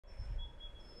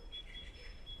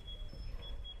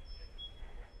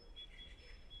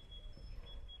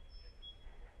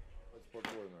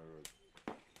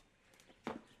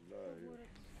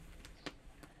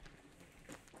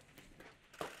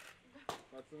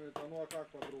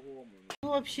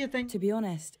To be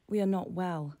honest, we are not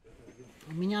well.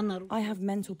 I have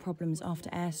mental problems after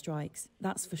airstrikes,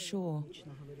 that's for sure.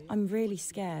 I'm really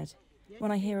scared.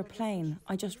 When I hear a plane,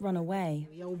 I just run away.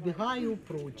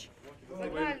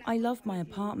 I love my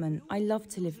apartment. I love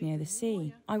to live near the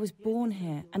sea. I was born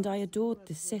here and I adored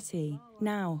this city.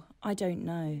 Now, I don't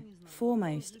know.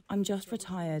 Foremost, I'm just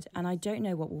retired and I don't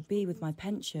know what will be with my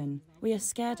pension. We are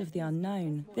scared of the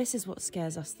unknown. This is what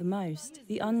scares us the most.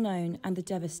 The unknown and the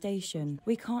devastation.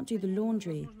 We can't do the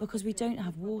laundry because we don't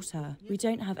have water. We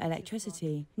don't have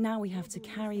electricity. Now we have to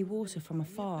carry water from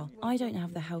afar. I don't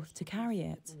have the health to carry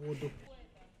it.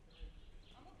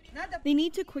 They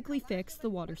need to quickly fix the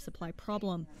water supply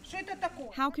problem.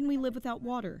 How can we live without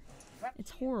water?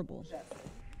 It's horrible.